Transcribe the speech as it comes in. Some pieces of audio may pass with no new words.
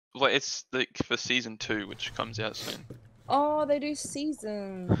Like it's like for season 2, which comes out soon. Oh, they do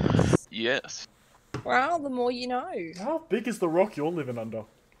seasons. Yes. Well, the more you know. How big is the rock you're living under?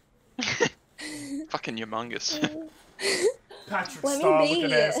 Fucking humongous. Patrick Let me Star be.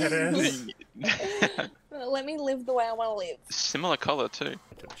 looking ass head ass. Let me live the way I want to live. Similar color too.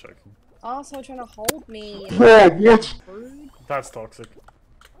 I'm joking. Oh, someone trying to hold me. What? That's toxic.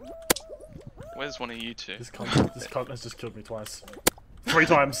 Where's one of you two? This cunt has just killed me twice. 3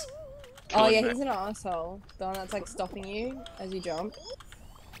 times. Oh Killing yeah, me. he's an asshole. The one that's like stopping you as you jump.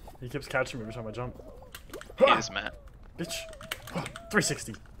 He keeps catching me every time I jump. Here's Matt. Bitch.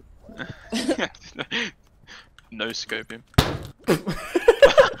 360. No scope him.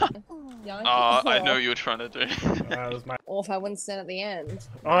 Yeah, I know what you were trying to do. That was my... Or if I wouldn't stand at the end.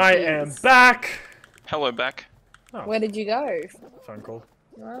 I am back! Hello, back. Oh, Where did you go? phone call.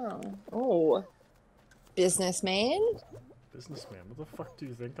 Oh. Oh. Businessman? Businessman, what the fuck do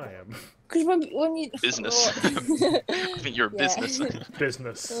you think I am? Because when you... Business. I think you're a Yeah. business.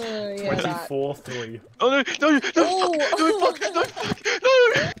 Business. Yeah, that. 24-3. Oh no, no, no, Oh. fuck, no, fuck, no, fuck,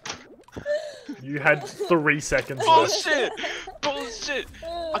 no! You had 3 seconds left. Bullshit! Bullshit!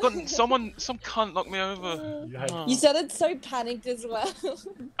 I got some cunt knocked me over. You had... You sounded so panicked as well.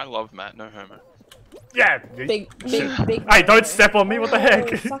 I love Matt, no homo. Yeah! big. Hey, don't step on me, what the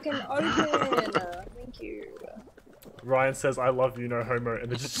heck? Oh, fucking open. Thank you. Ryan says, I love you, no homo,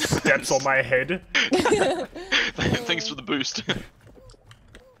 and then just steps on my head. Thanks for the boost.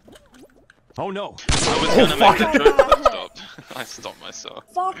 Oh no! I was gonna make fuck. a joke, but I stopped. I stopped myself.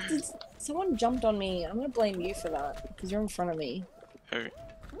 Fuck, someone jumped on me. I'm gonna blame you for that, because you're in front of me. Who?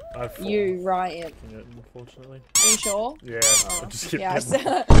 I've You, Ryan. it, unfortunately. Are you sure? Yeah, I just keep Yeah, I getting,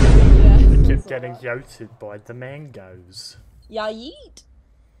 said yeah, keep getting yoted by the mangoes. Yeah, yeet.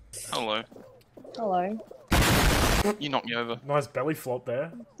 Hello. Hello. You knocked me over. Nice belly flop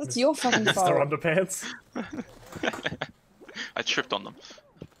there. That's your fucking Mr. fault. Underpants. I tripped on them.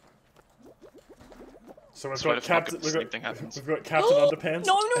 So we've Swear got to fuck Captain. if the same thing happens. We've got Captain Underpants.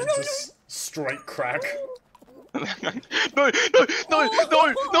 No, no, and no, just straight crack. No, no, no, no,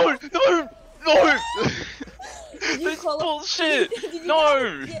 no, no, no! Did you This call it- bullshit! Did you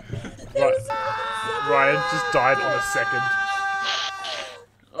No! Yeah, that was Ryan just died on a second.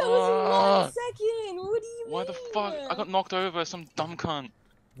 That was 1 Ah, second. What do you mean? why the fuck? I got knocked over, some dumb cunt.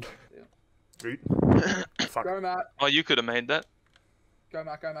 Fuck. Go, Matt. Oh, you could have made that. Go,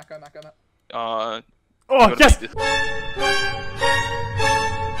 Matt. Go, Matt. Go, Matt. Go, Matt. Oh, gotta yes! beat this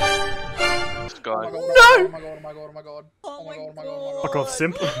Oh guy. my god. No! Oh my god. Oh my god. Oh my god. Oh my Oh my god. god. Fuck off,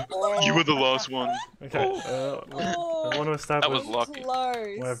 simp. You were the last one. Okay, I want to establish That was lucky.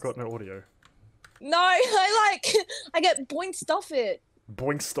 Close. why I've got no audio. No, I get boinked off it.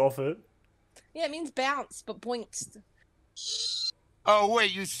 Boinked off it. Yeah, it means bounce, but boinked. Oh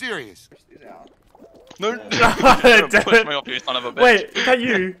wait, you serious? He's out. No! Damn Push it. me up, you son of a bitch. Wait, is that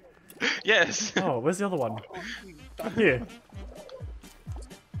you? Yes! Oh, where's the other one? Here.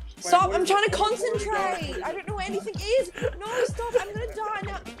 Stop! I'm trying to concentrate. I don't know where anything is. No, stop! I'm gonna die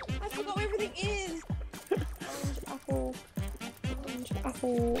now. I forgot where everything is. Orange apple. Orange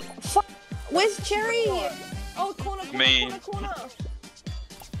apple. Fuck! Where's Cherry? Oh, corner, corner, Me. corner.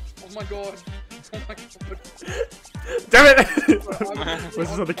 Oh my god. Oh my god. Damn it! Where's Where's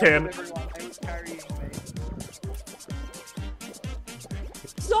this other can? Everyone, they was carrying me.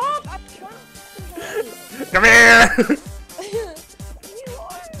 Stop! I'm trying to Come here!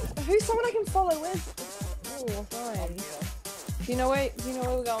 Who's someone I can follow? Where's? Oh, fine. Do you know where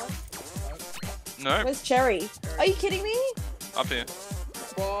we're going? No? Where's Cherry? Are you kidding me? Up here.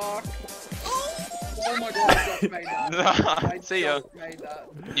 Fuck. Oh my god, I just made that. I See ya. just made that.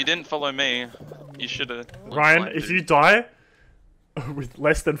 You didn't follow me. You should've. Ryan, if you die with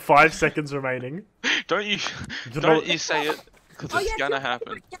less than 5 seconds remaining, Don't you You're don't not- you say it, because Oh, it's yeah, gonna it's a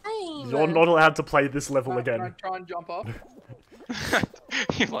happen. Game. you're not allowed to play this level Can I again. try and jump off?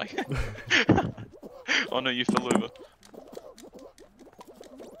 You're like oh no, you fell over.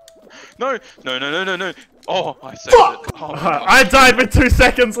 No, no, no, no, no, no. Oh, I saved it. Oh, my I died with 2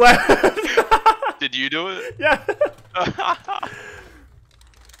 seconds left! God. Did you do it? Yeah!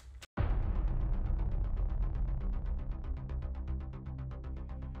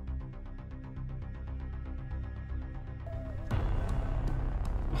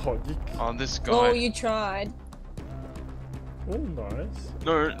 Oh, you... Oh, this guy. Oh, you tried. Oh, nice.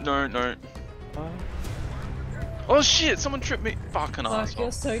 No, no, no. Oh shit, someone tripped me. Fucking Fuck, asshole.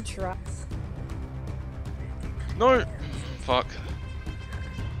 you're so trash. No. Fuck.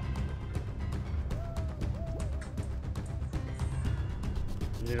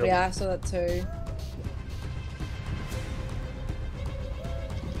 Yeah. Yeah, I saw that too.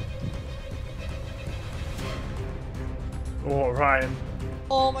 Oh, Ryan.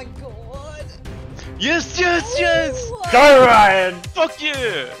 Oh my god. Yes, yes, yes! Ooh. Go, Ryan! Fuck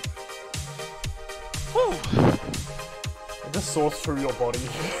yeah! Whew. I just saw through your body.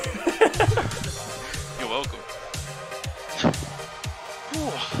 You're welcome.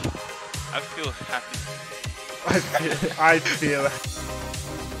 Whew. I feel happy. I feel